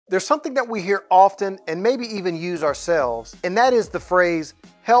There's something that we hear often and maybe even use ourselves, and that is the phrase,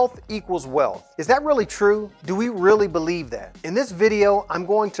 health equals wealth. Is that really true? Do we really believe that? In this video, I'm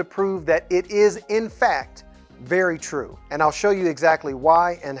going to prove that it is in fact very true, and I'll show you exactly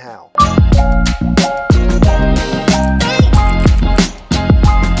why and how.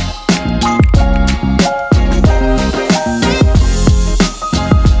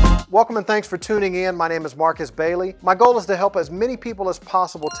 Welcome and thanks for tuning in. My name is Marcus Bailey. My goal is to help as many people as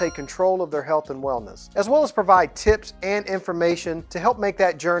possible take control of their health and wellness, as well as provide tips and information to help make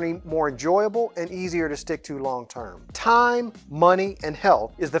that journey more enjoyable and easier to stick to long term. Time, money, and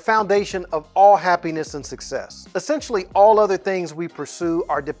health is the foundation of all happiness and success. Essentially, all other things we pursue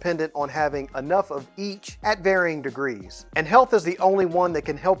are dependent on having enough of each at varying degrees, and health is the only one that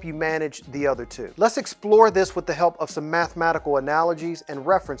can help you manage the other two. Let's explore this with the help of some mathematical analogies and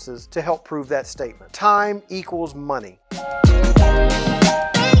references to help prove that statement. Time equals money.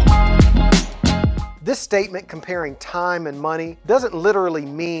 This statement comparing time and money doesn't literally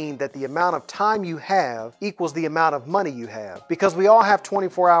mean that the amount of time you have equals the amount of money you have, because we all have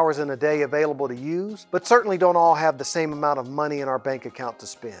 24 hours in a day available to use, but certainly don't all have the same amount of money in our bank account to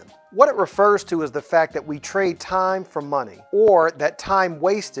spend. What it refers to is the fact that we trade time for money, or that time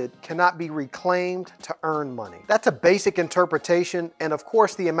wasted cannot be reclaimed to earn money. That's a basic interpretation, and of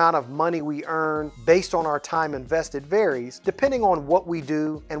course the amount of money we earn based on our time invested varies depending on what we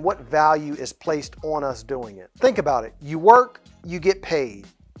do and what value is placed on us doing it. Think about it. You work, you get paid.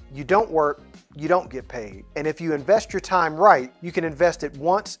 You don't work, you don't get paid. And if you invest your time right, you can invest it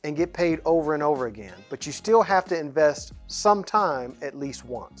once and get paid over and over again. But you still have to invest some time at least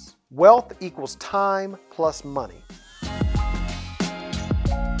once. Wealth equals time plus money.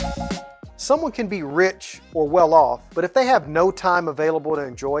 Someone can be rich or well off, but if they have no time available to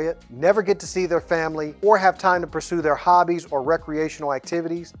enjoy it, never get to see their family, or have time to pursue their hobbies or recreational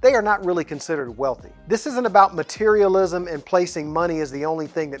activities, they are not really considered wealthy. This isn't about materialism and placing money as the only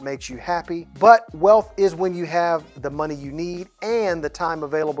thing that makes you happy, but wealth is when you have the money you need and the time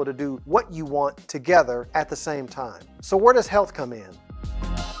available to do what you want together at the same time. So where does health come in?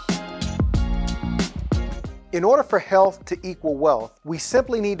 In order for health to equal wealth, we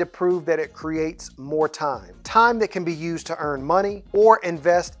simply need to prove that it creates more time. Time that can be used to earn money or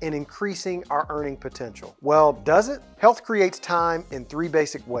invest in increasing our earning potential. Well, does it? Health creates time in three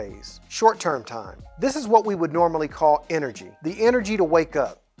basic ways. Short-term time. This is what we would normally call energy. The energy to wake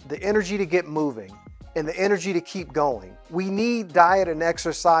up, the energy to get moving, and the energy to keep going. We need diet and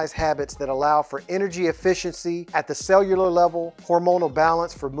exercise habits that allow for energy efficiency at the cellular level, hormonal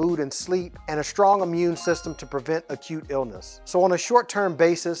balance for mood and sleep, and a strong immune system to prevent acute illness. So on a short-term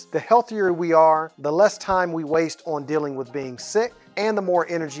basis, the healthier we are, the less time we waste on dealing with being sick, and the more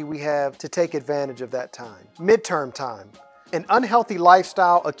energy we have to take advantage of that time. Midterm time. An unhealthy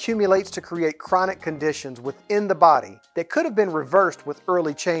lifestyle accumulates to create chronic conditions within the body that could have been reversed with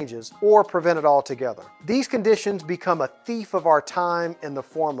early changes or prevented altogether. These conditions become a thief of our time in the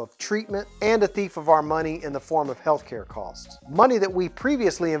form of treatment and a thief of our money in the form of healthcare costs. Money that we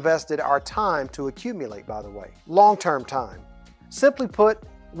previously invested our time to accumulate, by the way. Long-term time. Simply put,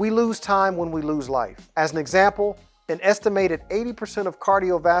 we lose time when we lose life. As an example, an estimated 80% of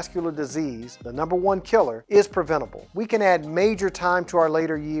cardiovascular disease, the #1 killer, is preventable. We can add major time to our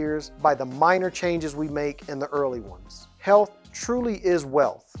later years by the minor changes we make in the early ones. Health truly is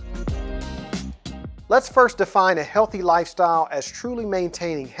wealth. Let's first define a healthy lifestyle as truly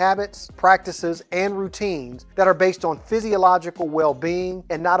maintaining habits, practices, and routines that are based on physiological well-being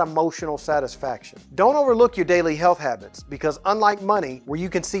and not emotional satisfaction. Don't overlook your daily health habits, because unlike money, where you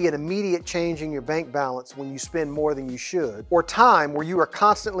can see an immediate change in your bank balance when you spend more than you should, or time where you are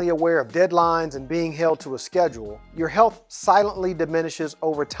constantly aware of deadlines and being held to a schedule, your health silently diminishes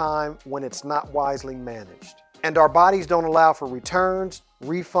over time when it's not wisely managed. And our bodies don't allow for returns,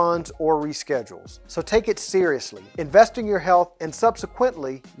 refunds, or reschedules. So take it seriously. Invest in your health and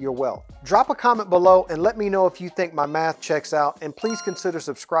subsequently your wealth. Drop a comment below and let me know if you think my math checks out, and please consider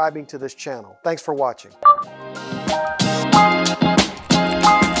subscribing to this channel. Thanks for watching.